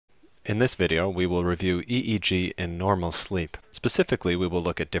In this video, we will review EEG in normal sleep. Specifically, we will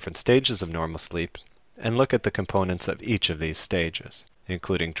look at different stages of normal sleep and look at the components of each of these stages,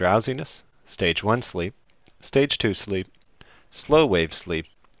 including drowsiness, stage 1 sleep, stage 2 sleep, slow wave sleep,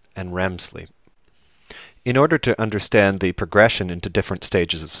 and REM sleep. In order to understand the progression into different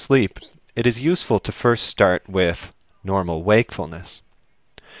stages of sleep, it is useful to first start with normal wakefulness.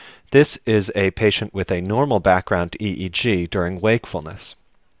 This is a patient with a normal background EEG during wakefulness.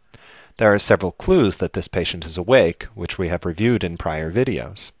 There are several clues that this patient is awake, which we have reviewed in prior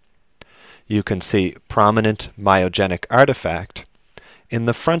videos. You can see prominent myogenic artifact in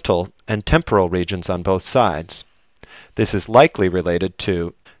the frontal and temporal regions on both sides. This is likely related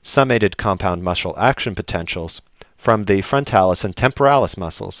to summated compound muscle action potentials from the frontalis and temporalis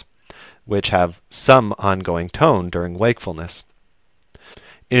muscles, which have some ongoing tone during wakefulness.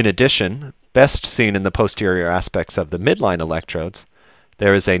 In addition, best seen in the posterior aspects of the midline electrodes,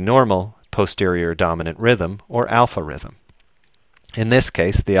 there is a normal posterior dominant rhythm, or alpha rhythm. In this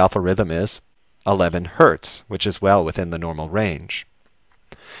case, the alpha rhythm is 11 Hz, which is well within the normal range.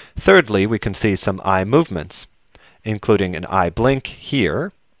 Thirdly, we can see some eye movements, including an eye blink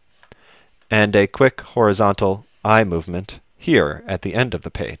here, and a quick horizontal eye movement here at the end of the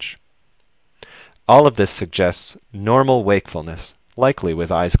page. All of this suggests normal wakefulness, likely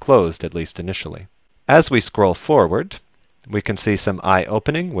with eyes closed, at least initially. As we scroll forward, we can see some eye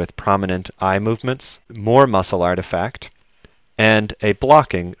opening with prominent eye movements, more muscle artifact, and a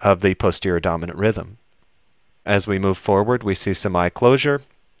blocking of the posterior dominant rhythm. As we move forward, we see some eye closure,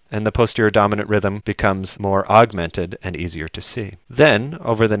 and the posterior dominant rhythm becomes more augmented and easier to see. Then,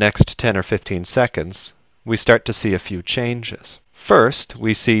 over the next 10 or 15 seconds, we start to see a few changes. First,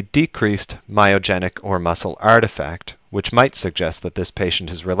 we see decreased myogenic or muscle artifact, which might suggest that this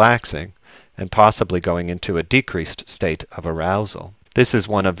patient is relaxing and possibly going into a decreased state of arousal. This is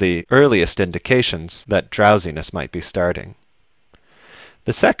one of the earliest indications that drowsiness might be starting.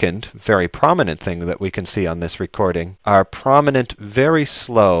 The second, very prominent thing that we can see on this recording are prominent, very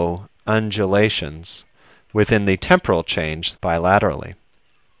slow undulations within the temporal change bilaterally.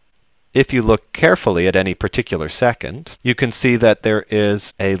 If you look carefully at any particular second, you can see that there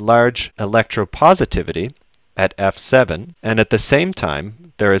is a large electropositivity at F7, and at the same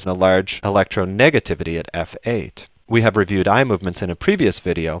time, there is a large electronegativity at F8. We have reviewed eye movements in a previous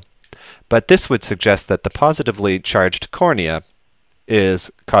video, but this would suggest that the positively charged cornea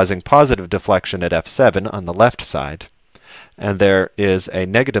is causing positive deflection at F7 on the left side, and there is a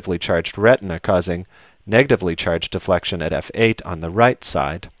negatively charged retina causing negatively charged deflection at F8 on the right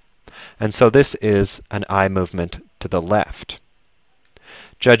side, and so this is an eye movement to the left.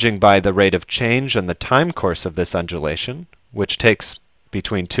 Judging by the rate of change and the time course of this undulation, which takes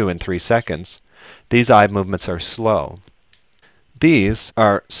between 2 and 3 seconds, these eye movements are slow. These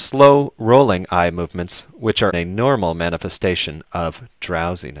are slow rolling eye movements, which are a normal manifestation of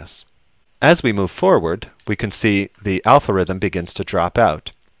drowsiness. As we move forward, we can see the alpha rhythm begins to drop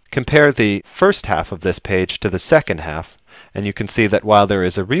out. Compare the first half of this page to the second half, and you can see that while there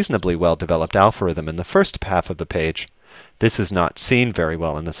is a reasonably well-developed alpha rhythm in the first half of the page, this is not seen very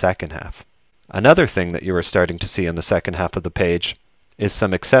well in the second half. Another thing that you are starting to see in the second half of the page is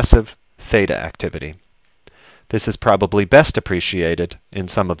some excessive theta activity. This is probably best appreciated in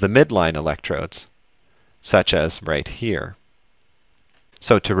some of the midline electrodes, such as right here.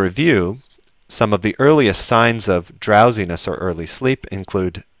 So to review, some of the earliest signs of drowsiness or early sleep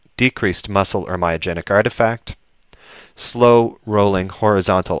include decreased muscle or myogenic artifact, slow rolling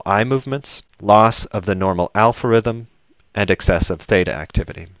horizontal eye movements, loss of the normal alpha rhythm, and excessive theta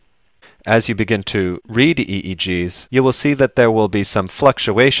activity. As you begin to read EEGs, you will see that there will be some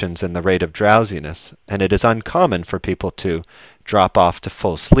fluctuations in the rate of drowsiness, and it is uncommon for people to drop off to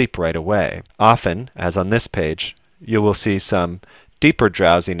full sleep right away. Often, as on this page, you will see some deeper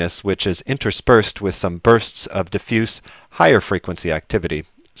drowsiness which is interspersed with some bursts of diffuse, higher frequency activity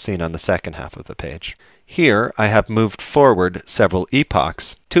seen on the second half of the page. Here, I have moved forward several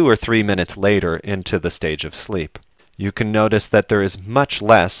epochs, 2 or 3 minutes later into the stage of sleep. You can notice that there is much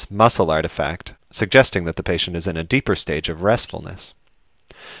less muscle artifact, suggesting that the patient is in a deeper stage of restfulness.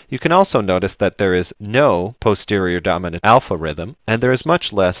 You can also notice that there is no posterior dominant alpha rhythm, and there is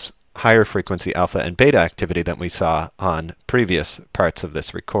much less higher frequency alpha and beta activity than we saw on previous parts of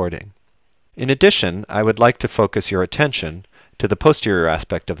this recording. In addition, I would like to focus your attention to the posterior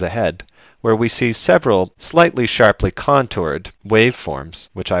aspect of the head, where we see several slightly sharply contoured waveforms,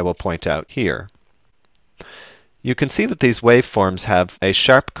 which I will point out here. You can see that these waveforms have a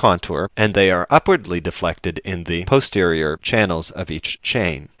sharp contour, and they are upwardly deflected in the posterior channels of each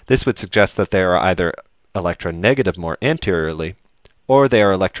chain. This would suggest that they are either electronegative more anteriorly, or they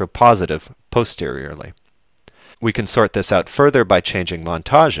are electropositive posteriorly. We can sort this out further by changing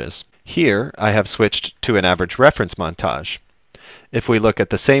montages. Here I have switched to an average reference montage. If we look at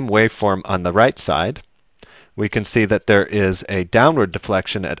the same waveform on the right side, we can see that there is a downward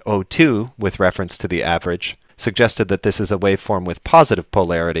deflection at O2 with reference to the average, suggested that this is a waveform with positive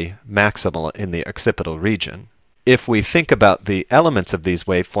polarity, maximal in the occipital region. If we think about the elements of these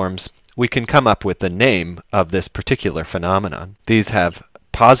waveforms, we can come up with the name of this particular phenomenon. These have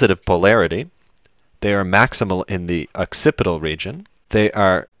positive polarity, they are maximal in the occipital region, they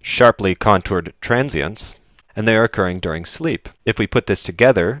are sharply contoured transients, and they are occurring during sleep. If we put this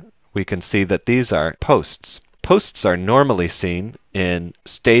together, we can see that these are posts. Posts are normally seen in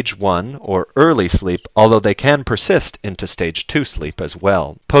stage 1 or early sleep, although they can persist into stage 2 sleep as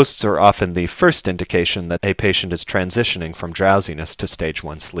well. Posts are often the first indication that a patient is transitioning from drowsiness to stage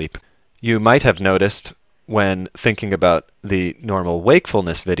 1 sleep. You might have noticed when thinking about the normal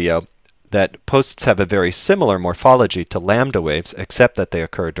wakefulness video that posts have a very similar morphology to lambda waves, except that they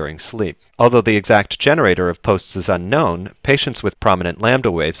occur during sleep. Although the exact generator of posts is unknown, patients with prominent lambda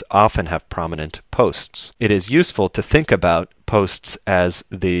waves often have prominent posts. It is useful to think about posts as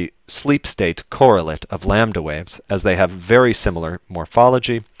the sleep state correlate of lambda waves, as they have very similar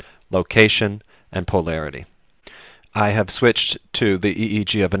morphology, location, and polarity. I have switched to the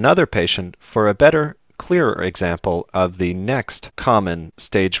EEG of another patient for a better, clearer example of the next common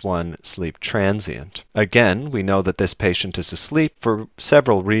stage 1 sleep transient. Again, we know that this patient is asleep for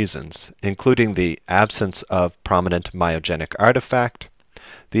several reasons, including the absence of prominent myogenic artifact,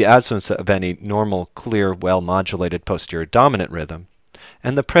 the absence of any normal, clear, well-modulated posterior dominant rhythm,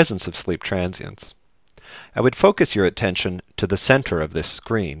 and the presence of sleep transients. I would focus your attention to the center of this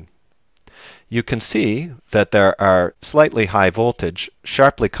screen. You can see that there are slightly high voltage,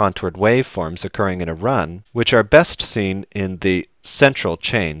 sharply contoured waveforms occurring in a run, which are best seen in the central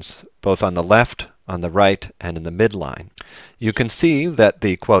chains, both on the left, on the right, and in the midline. You can see that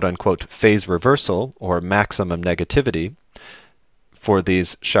the quote-unquote phase reversal, or maximum negativity, for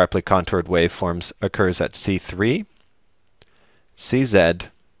these sharply contoured waveforms occurs at C3, CZ,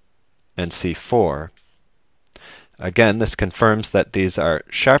 and C4. Again, this confirms that these are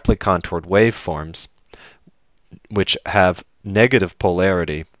sharply contoured waveforms which have negative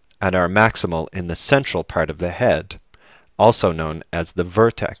polarity and are maximal in the central part of the head, also known as the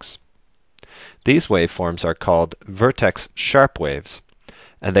vertex. These waveforms are called vertex sharp waves,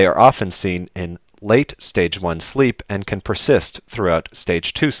 and they are often seen in late stage 1 sleep and can persist throughout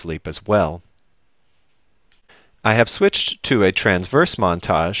stage 2 sleep as well. I have switched to a transverse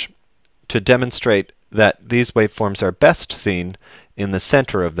montage to demonstrate that these waveforms are best seen in the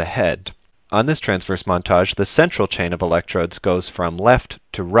center of the head. On this transverse montage, the central chain of electrodes goes from left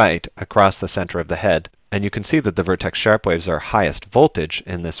to right across the center of the head, and you can see that the vertex sharp waves are highest voltage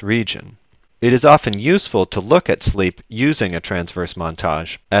in this region. It is often useful to look at sleep using a transverse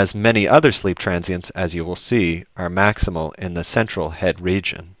montage, as many other sleep transients, as you will see, are maximal in the central head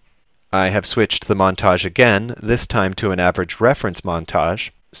region. I have switched the montage again, this time to an average reference montage,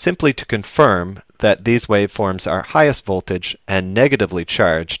 simply to confirm that these waveforms are highest voltage and negatively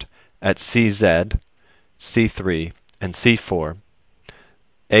charged at CZ, C3, and C4,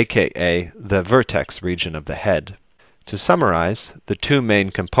 aka the vertex region of the head. To summarize, the two main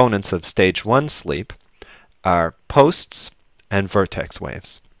components of stage 1 sleep are posts and vertex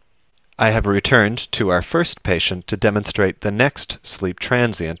waves. I have returned to our first patient to demonstrate the next sleep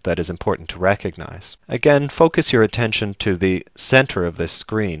transient that is important to recognize. Again, focus your attention to the center of this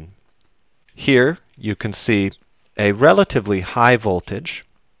screen. Here you can see a relatively high voltage,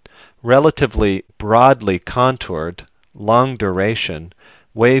 relatively broadly contoured, long duration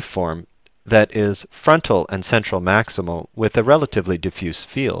waveform that is frontal and central maximal with a relatively diffuse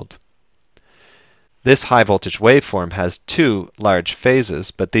field. This high voltage waveform has two large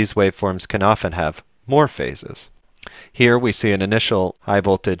phases, but these waveforms can often have more phases. Here we see an initial high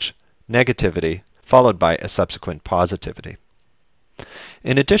voltage negativity followed by a subsequent positivity.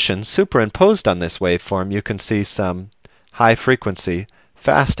 In addition, superimposed on this waveform, you can see some high frequency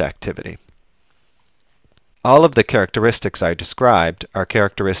fast activity. All of the characteristics I described are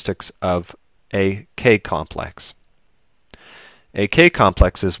characteristics of a K-complex. A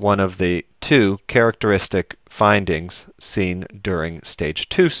K-complex is one of the two characteristic findings seen during stage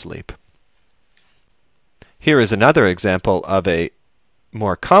 2 sleep. Here is another example of a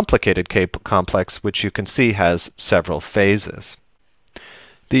more complicated K-complex, which you can see has several phases.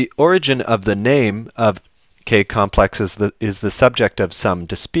 The origin of the name of K-complex is the subject of some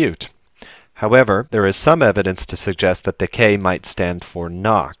dispute. However, there is some evidence to suggest that the K might stand for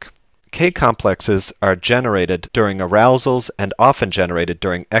knock. K-complexes are generated during arousals and often generated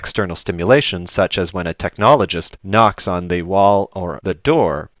during external stimulation, such as when a technologist knocks on the wall or the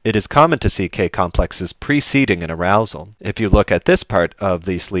door. It is common to see K-complexes preceding an arousal. If you look at this part of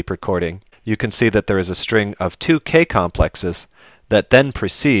the sleep recording, you can see that there is a string of 2 K-complexes that then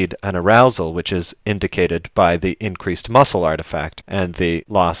precede an arousal, which is indicated by the increased muscle artifact and the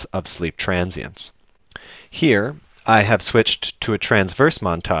loss of sleep transients. Here, I have switched to a transverse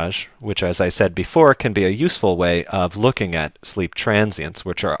montage, which, as I said before, can be a useful way of looking at sleep transients,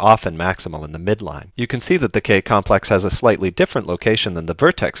 which are often maximal in the midline. You can see that the K-complex has a slightly different location than the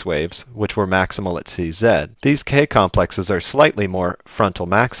vertex waves, which were maximal at CZ. These K-complexes are slightly more frontal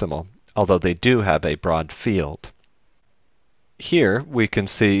maximal, although they do have a broad field. Here we can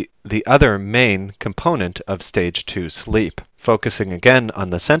see the other main component of stage 2 sleep. Focusing again on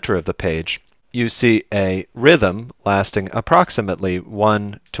the center of the page, you see a rhythm lasting approximately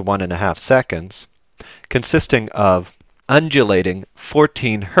 1 to 1.5 seconds, consisting of undulating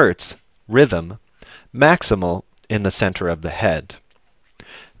 14 Hz rhythm, maximal in the center of the head.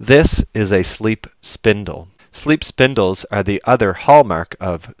 This is a sleep spindle. Sleep spindles are the other hallmark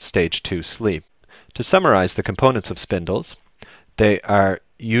of stage 2 sleep. To summarize the components of spindles, they are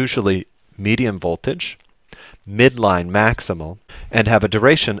usually medium voltage, midline maximal, and have a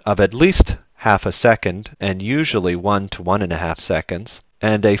duration of at least half a second, and usually 1 to 1.5 seconds,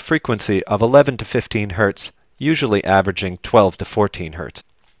 and a frequency of 11 to 15 Hz, usually averaging 12 to 14 Hz.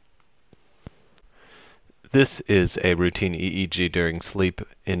 This is a routine EEG during sleep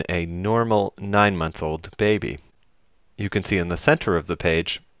in a normal 9-month-old baby. You can see in the center of the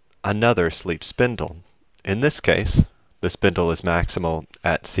page another sleep spindle. In this case, the spindle is maximal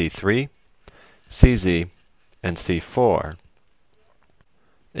at C3, CZ, and C4.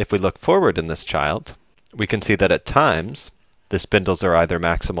 If we look forward in this child, we can see that at times the spindles are either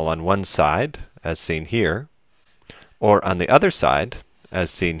maximal on one side, as seen here, or on the other side, as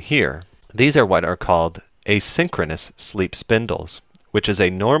seen here. These are what are called asynchronous sleep spindles, which is a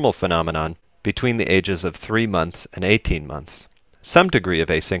normal phenomenon between the ages of 3 months and 18 months. Some degree of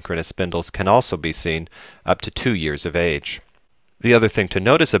asynchronous spindles can also be seen up to 2 years of age. The other thing to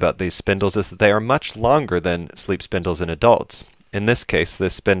notice about these spindles is that they are much longer than sleep spindles in adults. In this case,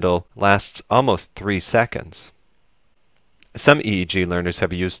 this spindle lasts almost 3 seconds. Some EEG learners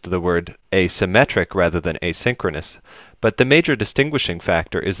have used the word asymmetric rather than asynchronous, but the major distinguishing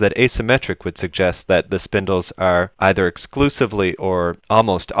factor is that asymmetric would suggest that the spindles are either exclusively or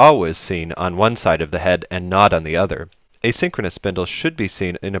almost always seen on one side of the head and not on the other. Asynchronous spindles should be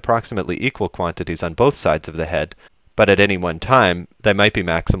seen in approximately equal quantities on both sides of the head, but at any one time they might be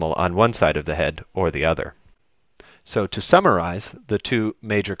maximal on one side of the head or the other. So to summarize, the 2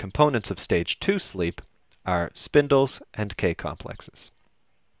 major components of stage 2 sleep are spindles and K-complexes.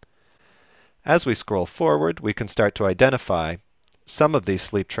 As we scroll forward, we can start to identify some of these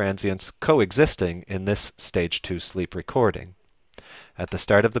sleep transients coexisting in this stage 2 sleep recording. At the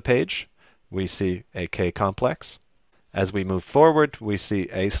start of the page, we see a K-complex. As we move forward, we see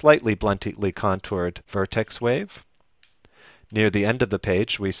a slightly bluntly contoured vertex wave. Near the end of the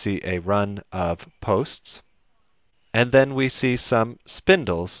page, we see a run of posts. And then we see some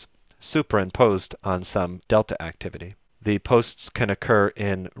spindles superimposed on some delta activity. The posts can occur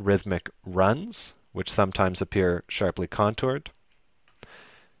in rhythmic runs, which sometimes appear sharply contoured.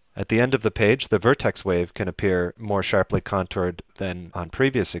 At the end of the page, the vertex wave can appear more sharply contoured than on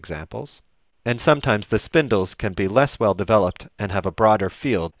previous examples. And sometimes the spindles can be less well developed and have a broader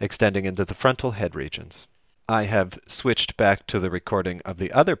field extending into the frontal head regions. I have switched back to the recording of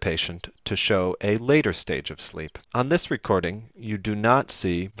the other patient to show a later stage of sleep. On this recording, you do not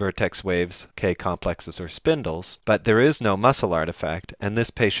see vertex waves, K-complexes, or spindles, but there is no muscle artifact, and this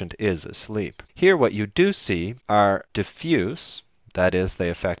patient is asleep. Here what you do see are diffuse, that is, they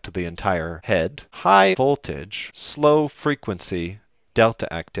affect the entire head, high voltage, slow frequency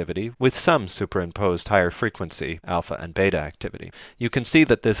delta activity with some superimposed higher frequency alpha and beta activity. You can see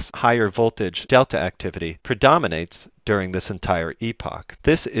that this higher voltage delta activity predominates during this entire epoch.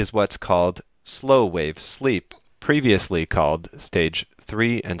 This is what's called slow wave sleep, previously called stage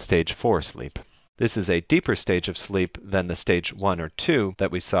 3 and stage 4 sleep. This is a deeper stage of sleep than the stage 1 or 2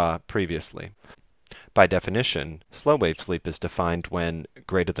 that we saw previously. By definition, slow wave sleep is defined when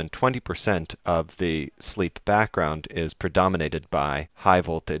greater than 20% of the sleep background is predominated by high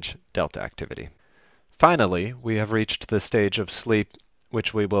voltage delta activity. Finally, we have reached the stage of sleep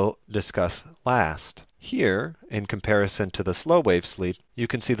which we will discuss last. Here, in comparison to the slow wave sleep, you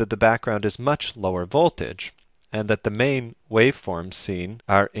can see that the background is much lower voltage, and that the main waveforms seen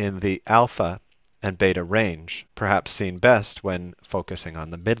are in the alpha and beta range, perhaps seen best when focusing on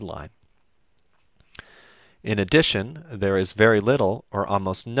the midline. In addition, there is very little or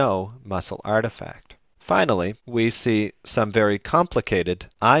almost no muscle artifact. Finally, we see some very complicated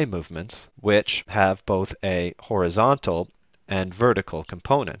eye movements which have both a horizontal and vertical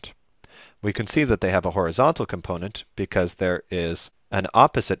component. We can see that they have a horizontal component because there is an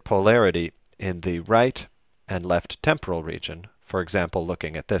opposite polarity in the right and left temporal region, for example,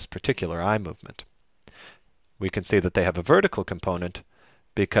 looking at this particular eye movement. We can see that they have a vertical component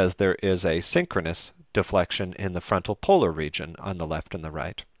because there is a synchronous deflection in the frontal polar region on the left and the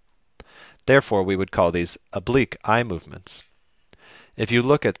right. Therefore, we would call these oblique eye movements. If you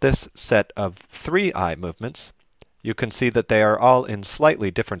look at this set of 3 eye movements, you can see that they are all in slightly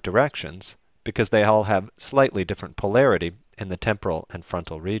different directions because they all have slightly different polarity in the temporal and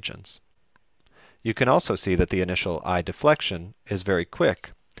frontal regions. You can also see that the initial eye deflection is very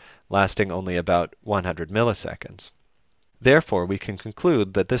quick, lasting only about 100 milliseconds. Therefore, we can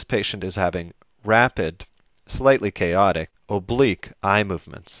conclude that this patient is having rapid, slightly chaotic, oblique eye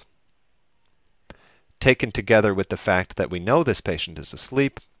movements. Taken together with the fact that we know this patient is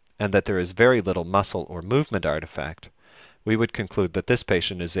asleep and that there is very little muscle or movement artifact, we would conclude that this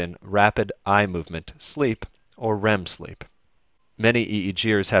patient is in rapid eye movement sleep or REM sleep. Many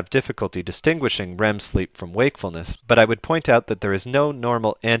EEGers have difficulty distinguishing REM sleep from wakefulness, but I would point out that there is no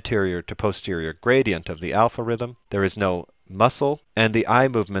normal anterior to posterior gradient of the alpha rhythm, there is no muscle, and the eye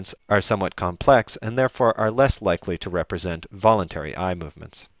movements are somewhat complex and therefore are less likely to represent voluntary eye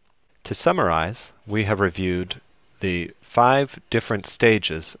movements. To summarize, we have reviewed the 5 different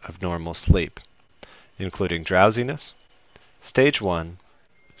stages of normal sleep, including drowsiness, stage 1,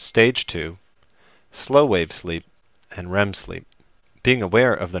 stage 2, slow wave sleep, and REM sleep. Being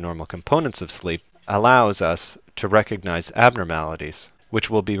aware of the normal components of sleep allows us to recognize abnormalities, which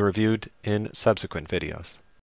will be reviewed in subsequent videos.